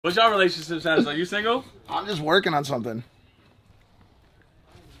What's your relationship status? Are you single? I'm just working on something.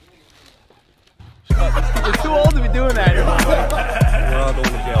 You're too old to be doing that anymore. We're all going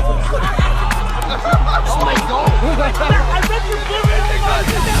to jail.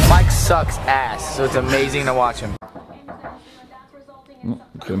 Mike sucks ass, so it's amazing to watch him. I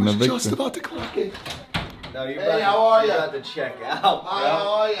was just about to clock in. No, you're hey, how are you? You're about to check out, bro. How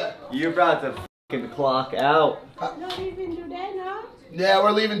are you? You're about to fucking clock out. No, you can do that now. Yeah,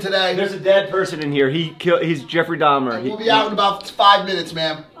 we're leaving today. There's a dead person in here. He's Jeffrey Dahmer. We'll be out in about 5 minutes,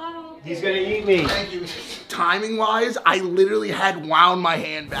 ma'am. He's gonna eat me. Thank you. Timing-wise, I literally had wound my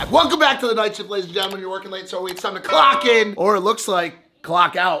hand back. Welcome back to the night shift, ladies and gentlemen. You're working late, so it's time to clock in. Or it looks like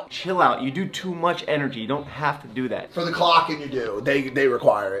clock out. Chill out. You do too much energy. You don't have to do that. For the clocking, you do. They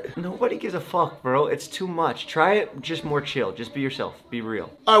require it. Nobody gives a fuck, bro. It's too much. Try it just more chill. Just be yourself. Be real.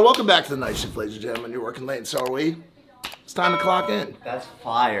 All right, welcome back to the night shift, ladies and gentlemen. You're working late, and so are we. It's time to clock in. That's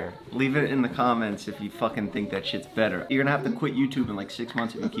fire. Leave it in the comments if you fucking think that shit's better. You're gonna have to quit YouTube in like 6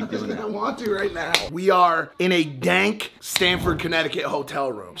 months if you keep doing that. I want to right now. We are in a dank Stamford, Connecticut hotel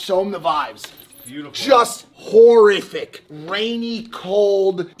room. Show them the vibes. Beautiful. Just horrific. Rainy,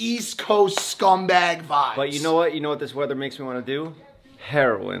 cold, East Coast scumbag vibes. But you know what? You know what this weather makes me want to do?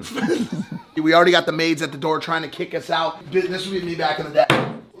 Heroin. We already got the maids at the door trying to kick us out. This would be me back in the day.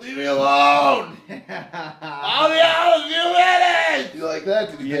 Leave me alone! I'll be out in a few minutes! You like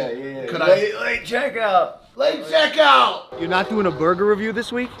that? Yeah. Could Late checkout. Late checkout! You're not doing a burger review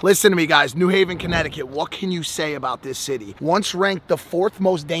this week? Listen to me, guys. New Haven, Connecticut. What can you say about this city? Once ranked the 4th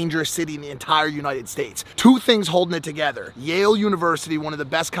most dangerous city in the entire United States. 2 things holding it together. Yale University, one of the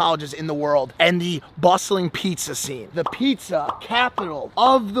best colleges in the world, and the bustling pizza scene. The pizza capital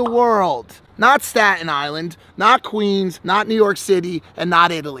of the world. Not Staten Island, not Queens, not New York City, and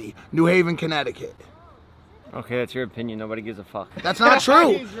not Italy. New Haven, Connecticut. Okay, that's your opinion. Nobody gives a fuck. That's not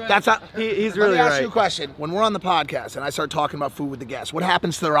true. That's not. He's really Let me ask right. you a question. When we're on the podcast and I start talking about food with the guests, what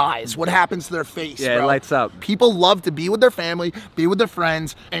happens to their eyes? What happens to their face? Yeah, bro? it lights up. People love to be with their family, be with their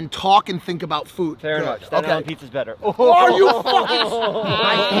friends, and talk and think about food. Fair enough. Staten Island pizza's better. Are you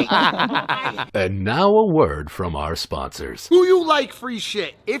fucking? And now a word from our sponsors. Do you like free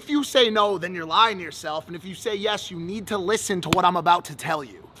shit? If you say no, then you're lying to yourself. And if you say yes, you need to listen to what I'm about to tell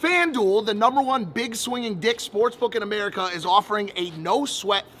you. FanDuel, the #1 big swinging dick sportsbook in America, is offering a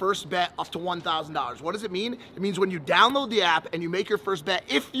no-sweat first bet up to $1,000. What does it mean? It means when you download the app and you make your first bet,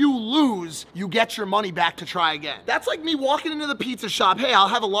 if you lose, you get your money back to try again. That's like me walking into the pizza shop, hey, I'll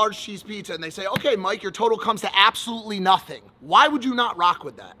have a large cheese pizza, and they say, okay, Mike, your total comes to absolutely nothing. Why would you not rock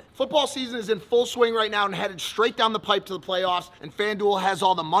with that? Football season is in full swing right now and headed straight down the pipe to the playoffs, and FanDuel has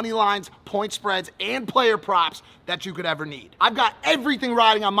all the money lines, point spreads, and player props that you could ever need. I've got everything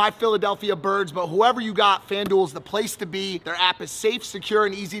riding on my Philadelphia Birds, but whoever you got, FanDuel is the place to be. Their app is safe, secure,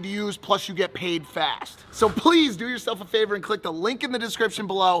 and easy to use, plus you get paid fast. So please do yourself a favor and click the link in the description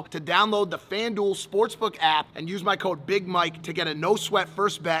below to download the FanDuel Sportsbook app and use my code BIGMIKE to get a no-sweat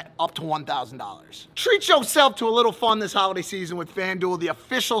first bet up to $1,000. Treat yourself to a little fun this holiday season with FanDuel, the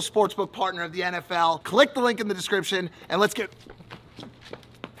official sportsbook partner of the NFL. Click the link in the description and let's get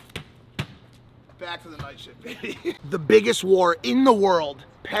back to the night shift, baby. The biggest war in the world,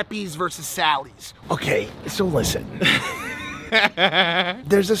 Pepe's versus Sally's. Okay, so listen.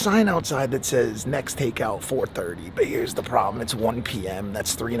 There's a sign outside that says next takeout 4:30, but here's the problem. It's 1 p.m.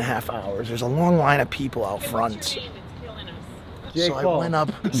 That's 3.5 hours. There's a long line of people out front. So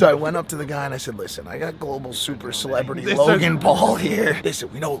I went up to the guy and I said, listen, I got global super celebrity Logan Paul here. Listen,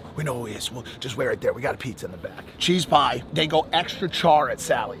 we know who he is. We'll just wait right there. We got a pizza in the back. Cheese pie. They go extra char at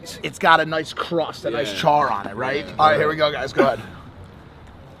Sally's. It's got a nice crust, a nice char on it, right? All right, here we go, guys. Go ahead.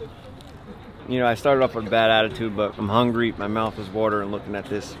 You know, I started off with a bad attitude, but I'm hungry. My mouth is watering looking at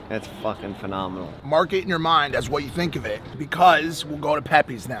this. That's fucking phenomenal. Mark it in your mind as what you think of it, because we'll go to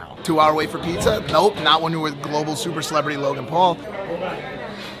Pepe's now. 2-hour wait for pizza? Nope, not when you're with global super celebrity Logan Paul.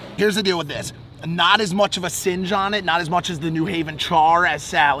 Here's the deal with this. Not as much of a singe on it, not as much as the New Haven char as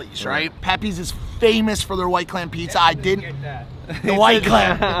Sally's, right? Pepe's is famous for their white clam pizza. I didn't get that. The white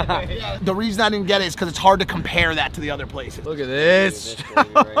clam. The reason I didn't get it is because it's hard to compare that to the other places. Look at this.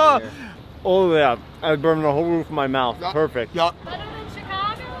 Oh yeah, I burned the whole roof of my mouth. Yep. Perfect. Yup. Better than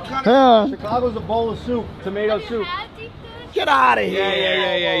Chicago? Chicago's a bowl of soup, tomato soup. Get out of here.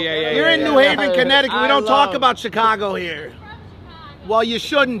 Yeah. You're in New Haven, Connecticut. We don't talk about Chicago here. Well, you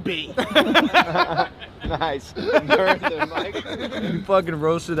shouldn't be. Nice. You fucking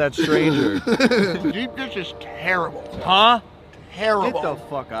roasted that stranger. Deep dish is terrible. Huh? Terrible. Get the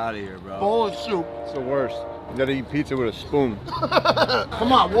fuck out of here, bro. Bowl of soup. It's the worst. You gotta eat pizza with a spoon.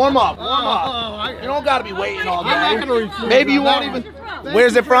 Come on, warm up, warm up. You don't gotta be waiting all day. Maybe you won't even.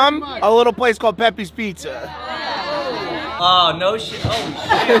 Where's it from? A little place called Pepe's Pizza. Oh, no shit. Oh,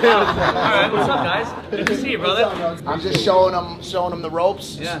 shit. Alright, what's up, guys? Good to see you, brother. I'm just showing them the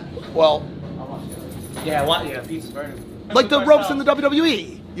ropes. Yeah. Well, yeah, pizza's burning. like the ropes in the WWE.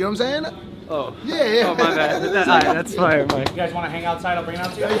 You know what I'm saying? Oh. Yeah. Oh, my bad. Alright, that's fire, Mike. You guys want to hang outside? I'll bring it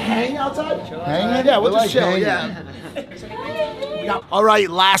out to you. Hang outside? Hanging? Yeah, we'll just chill, yeah. All right,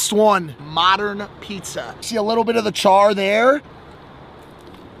 last one. Modern pizza. See a little bit of the char there?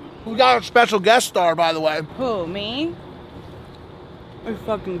 We got a special guest star, by the way. Who, me? We're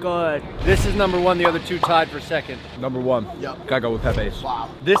fucking good. This is number one, the other two tied for second. Number one. Yep. Gotta go with Pepe's. Wow.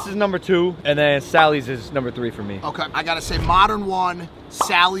 This is number two, and then Sally's is number three for me. Okay, I gotta say Modern 1,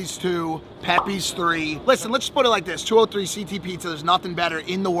 Sally's 2, Pepe's 3. Listen, let's just put it like this. 203 CT Pizza, there's nothing better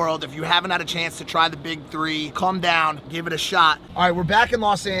in the world. If you haven't had a chance to try the big 3, come down, give it a shot. All right, we're back in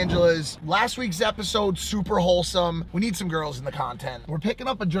Los Angeles. Last week's episode, super wholesome. We need some girls in the content. We're picking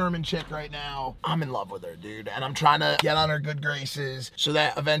up a German chick right now. I'm in love with her, dude, and I'm trying to get on her good graces so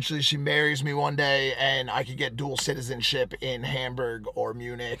that eventually she marries me one day and I could get dual citizenship in Hamburg or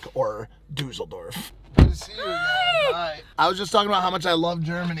Munich or Dusseldorf. Good to see you again. Hi. I was just talking about how much I love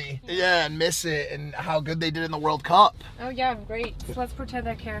Germany. Yeah, and miss it, and how good they did in the World Cup. Oh yeah, great. So let's pretend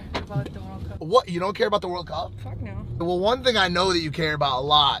I care about the World Cup. What, you don't care about the World Cup? Fuck no. Well, one thing I know that you care about a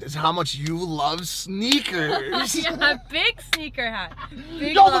lot is how much you love sneakers. Yeah, big sneaker hat.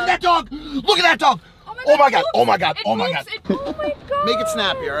 Big Yo, look at that dog! Look at that dog! Oh my god, oh my god, oh my god. Oh my god. Make it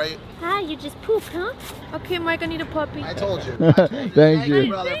snappy, alright? Hi, you just pooped, huh? Okay, Mike, I need a puppy. I told you. Thank you.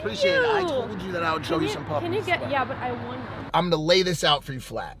 Brother, appreciate it. I told you that I would show you some puppies. Can you get, yeah, but I won. I'm gonna lay this out for you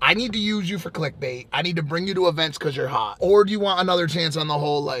flat. I need to use you for clickbait. I need to bring you to events because you're hot. Or do you want another chance on the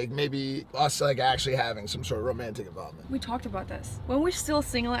whole, like, maybe us, like, actually having some sort of romantic involvement? We talked about this. When we're still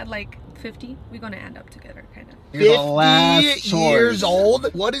single at like 50, we're gonna end up together, kind of. 50 years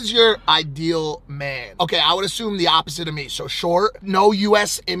old? What is your ideal man? Okay, I would assume the opposite of me. So short, no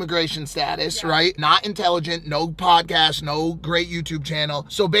U.S. immigration status, right? Not intelligent, no podcast, no great YouTube channel.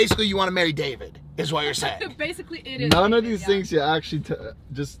 So basically you want to marry David, is what you're saying. Basically it is. None of these things you actually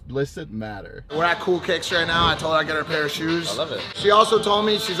just listed matter. We're at Cool Kicks right now. I told her I'd get her a pair of shoes. I love it. She also told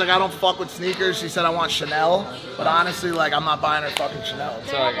me, she's like, I don't fuck with sneakers. She said I want Chanel. But honestly, like, I'm not buying her fucking Chanel.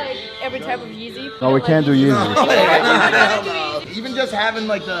 They have like every type of Yeezy. No, we can't do Yeezys. No. Even just having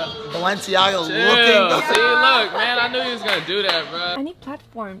like the Balenciaga looking. See, look, man, I knew he was gonna do that, bro. I need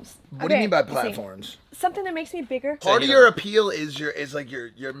platforms. What do you mean by platforms? Something that makes me bigger. Part of your appeal is your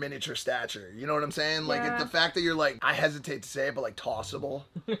miniature stature. You know what I'm saying? Like it's the fact that you're like, I hesitate to say it, but like tossable.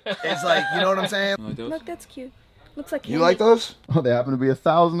 It's like, you know what I'm saying? Look, that's cute. Looks like you like those? Oh, they happen to be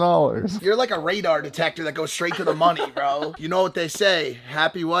 $1,000. You're like a radar detector that goes straight to the money, bro. You know what they say?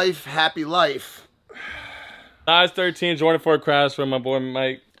 Happy wife, happy life. Size 13 Jordan 4 crash from my boy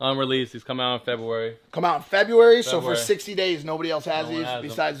Mike. On release, he's coming out in February. Come out in February, so for 60 days, nobody else has these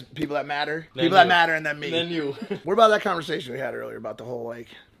besides people that matter. People that matter and then me. Then you. What about that conversation we had earlier about the whole like...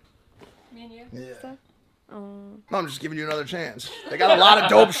 Me and you? Yeah. Stuff? No, I'm just giving you another chance. They got a lot of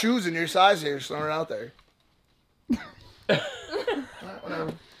dope shoes in your size here, just throwing it out there.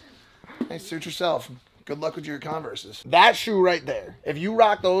 Whatever. Hey, suit yourself. Good luck with your Converses. That shoe right there. If you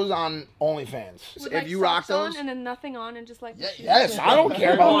rock those on OnlyFans, With, if you rock those, on and then nothing on and just like. yes, I don't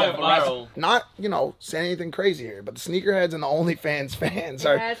care about Going that. viral. Not, you know, saying anything crazy here, but the sneakerheads and the OnlyFans fans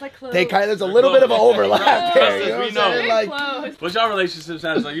are. Yeah, it's like close. They kind of, there's a little bit of an overlap there. You know what I'm We know. saying? Very Like, close. What's your relationship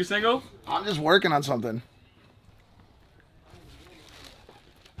status? Are you single? I'm just working on something.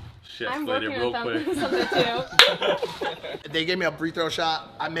 Shit, I'm split it working real on quick. something too. They gave me a free throw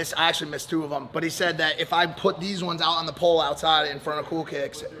shot. I actually missed 2 of them. But he said that if I put these ones out on the pole outside in front of Cool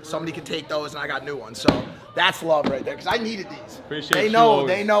Kicks, somebody could take those, and I got new ones. So that's love right there, because I needed these. Appreciate they you know, always.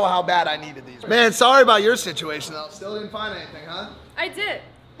 they know how bad I needed these. Man, sorry about your situation though. Still didn't find anything, huh? I did.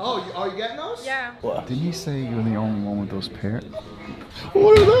 Oh, are you getting those? Yeah. Didn't he say you're the only one with those pairs?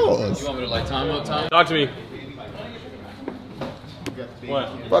 What are those? You want me to like time out time? Talk to me. What?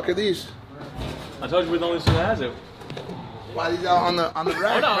 Fuck are these? I told you we're the only show that has it. Why are these out on the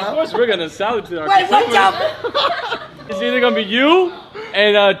rack, Oh no, bro? of course we're gonna sell it to our Wait, what's consumers. up? It's either gonna be you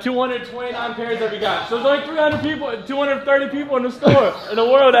and 229 pairs that we got. So there's only 300 people, 230 people in the store in the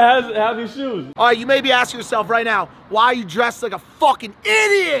world that have these shoes. All right, you may be asking yourself right now, why are you dressed like a fucking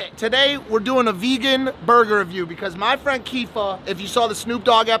idiot? Today, we're doing a vegan burger review because my friend Kifa, if you saw the Snoop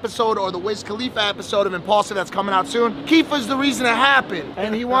Dogg episode or the Wiz Khalifa episode of Impulsive that's coming out soon, Kifa's the reason it happened.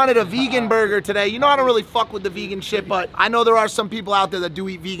 And he wanted a vegan burger today. You know I don't really fuck with the vegan shit, but I know there are some people out there that do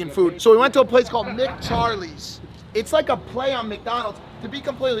eat vegan food. So we went to a place called McCharlie's. It's like a play on McDonald's. to be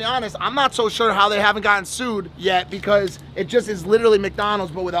completely honest, I'm not so sure how they haven't gotten sued yet because it just is literally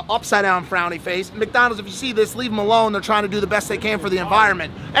McDonald's but with an upside down frowny face. McDonald's, if you see this, leave them alone. They're trying to do the best they can for the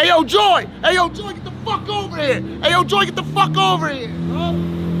environment. Hey, yo, Joy! Hey, yo, Joy, get the fuck over here! Hey, yo, Joy, get the fuck over here, bro!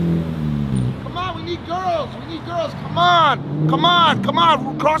 Come on, we need girls. We need girls. Come on. Come on. Come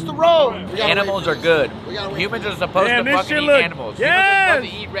on. Cross the road. Animals are good. Humans are supposed to fucking eat animals. Humans are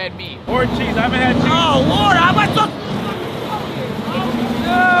supposed to eat red meat. Or cheese. I haven't had cheese. Oh, Lord. How am I supposed to...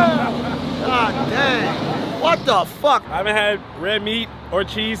 God dang. What the fuck? I haven't had red meat or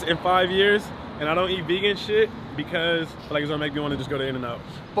cheese in 5 years, and I don't eat vegan shit because I feel like it's gonna make me want to just go to In-N-Out.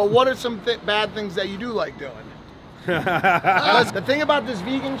 But what are some bad things that you do like doing? The thing about this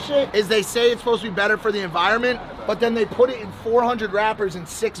vegan shit is they say it's supposed to be better for the environment, but then they put it in 400 wrappers in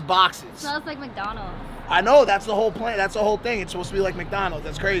 6 boxes. Smells like McDonald's. I know, that's the whole plan. That's the whole thing. It's supposed to be like McDonald's.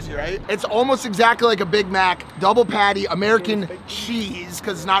 That's crazy, right? It's almost exactly like a Big Mac, double patty, American cheese,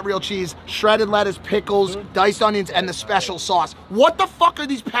 because it's not real cheese, shredded lettuce, pickles, diced onions, and the special sauce. What the fuck are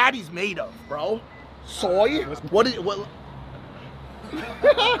these patties made of, bro? Soy? What?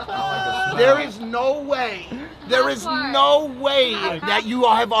 There is no way. There is no way that you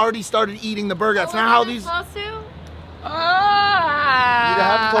have already started eating the burger. That's not how these.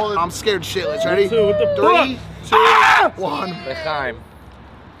 I'm scared shitless. Ready? 3, 2, 1.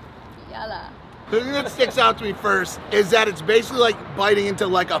 The thing that sticks out to me first is that it's basically like biting into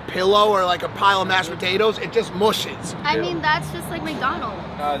like a pillow or like a pile of mashed potatoes. It just mushes. I mean, that's just like McDonald's.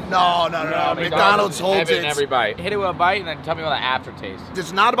 No. McDonald's holds it. Every bite. Hit it with a bite and then tell me about the aftertaste.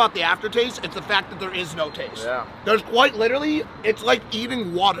 It's not about the aftertaste. It's the fact that there is no taste. Yeah. There's quite literally, it's like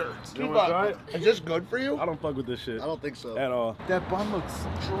eating water. You wanna try it? Is this good for you? I don't fuck with this shit. I don't think so. At all. That bun looks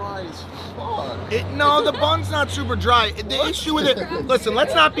dry as fuck. No, the bun's not super dry. The issue with it, listen,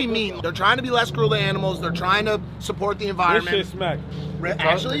 let's not be mean. They're trying to be less cruel to animals. They're trying to support the environment. This shit smack.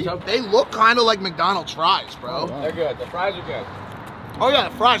 Actually, they look kind of like McDonald's fries, bro. They're good. The fries are good. Oh yeah,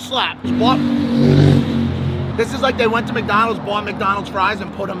 the fries slap. This is like they went to McDonald's, bought McDonald's fries,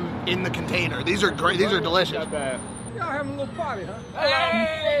 and put them in the container. These are great. These are delicious. Not bad. Y'all having a little party, huh?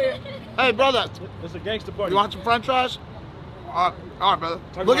 Hey, brother. It's a gangster party. You want some French fries? All right, brother.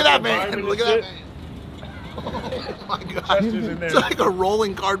 Look at that man. Look at that man. Oh my God. It's like a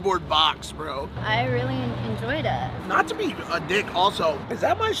rolling cardboard box, bro. I really enjoyed it. Not to be a dick also, is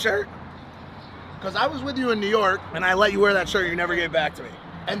that my shirt? Because I was with you in New York and I let you wear that shirt, you never gave it back to me.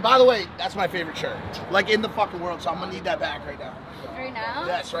 And by the way, that's my favorite shirt. Like in the fucking world, so I'm gonna need that back right now. Right now?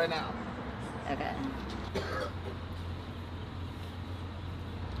 Yes, right now. Okay.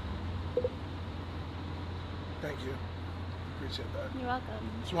 Thank you. Appreciate that. You're welcome.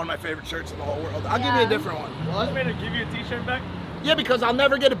 It's one of my favorite shirts in the whole world. I'll give you a different one. What? You made her give you a t-shirt back? Yeah, because I'll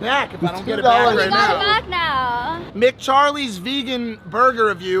never get it back if I don't get it back right now. You got it back now. McCharlie's vegan burger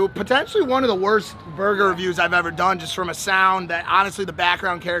review, potentially one of the worst burger reviews I've ever done, just from a sound that honestly the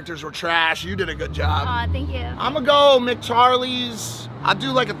background characters were trash. You did a good job. Aw, thank you. I'm gonna go McCharlie's, I'll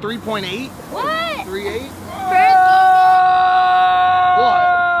do like a 3.8. What? 3.8?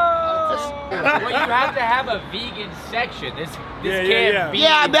 What? Well, you have to have a vegan section. This can't be.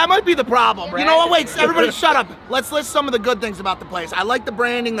 Yeah, that might be the problem. You know what? Wait, everybody shut up. Let's list some of the good things about the place. I like the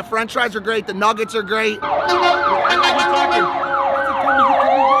branding. The French fries are great. The nuggets are great.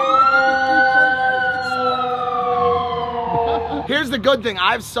 Here's the good thing.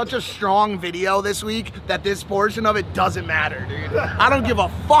 I have such a strong video this week that this portion of it doesn't matter, dude. I don't give a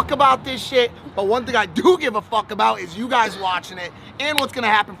fuck about this shit, but one thing I do give a fuck about is you guys watching it and what's gonna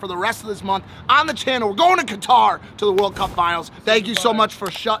happen for the rest of this month on the channel. We're going to Qatar to the World Cup Finals. Thank you so much for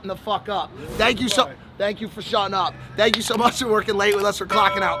shutting the fuck up. Thank you for shutting up. Thank you so much for working late with us, for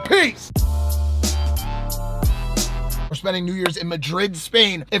clocking out. Peace. We're spending New Year's in Madrid,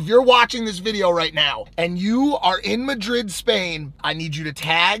 Spain. If you're watching this video right now and you are in Madrid, Spain, I need you to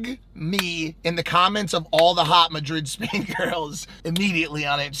tag me in the comments of all the hot Madrid, Spain girls immediately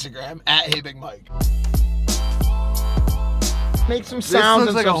on Instagram at HeyBigMike. Make some sounds.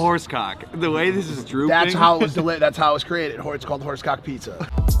 This looks like a horse cock. The way this is drooping. That's how it was that's how it was created. It's called horsecock pizza.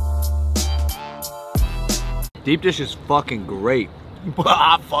 Deep dish is fucking great.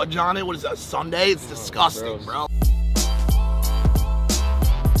 Hot fudge on it. What is that, Sunday? It's disgusting, bro.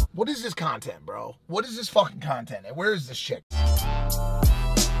 What is this content, bro? What is this fucking content? And where is this chick?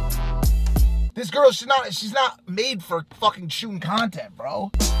 This girl, she's not made for fucking shooting content,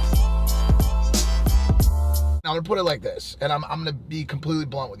 bro. Now, I'm gonna put it like this, and I'm gonna be completely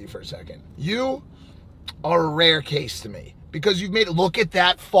blunt with you for a second. You are a rare case to me, because you've made it, look at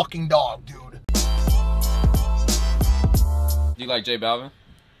that fucking dog, dude. Do you like J Balvin?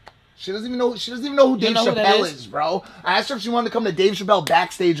 She doesn't even know who Dave Chappelle is, bro. I asked her if she wanted to come to Dave Chappelle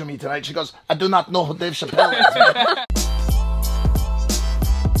backstage with me tonight. She goes, I do not know who Dave Chappelle is.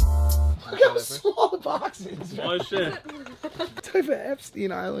 Look how small the box is. Oh shit. What type of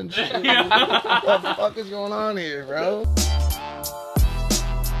Epstein Island shit? What the fuck is going on here, bro?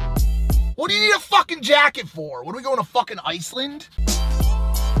 What do you need a fucking jacket for? What are we going to fucking Iceland?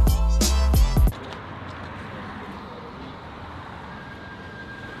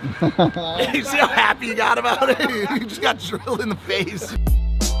 You see how happy you got about it? You just got drilled in the face.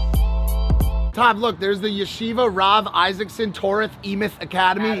 Todd, look, there's the Yeshiva Rav Isaacson Torah Emeth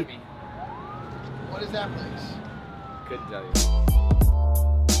Academy. What is that place? Couldn't tell you.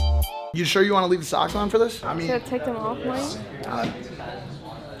 You sure you want to leave the socks on for this? I mean, should I take them off, Mike?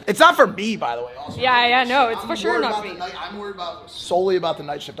 It's not for me, by the way. Also. Yeah, no, it's for sure not me. I'm worried solely about the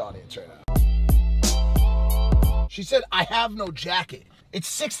night shift audience right now. She said, I have no jacket. It's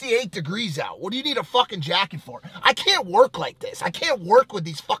 68 degrees out. What do you need a fucking jacket for? I can't work like this. I can't work with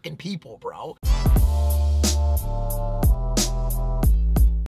these fucking people, bro.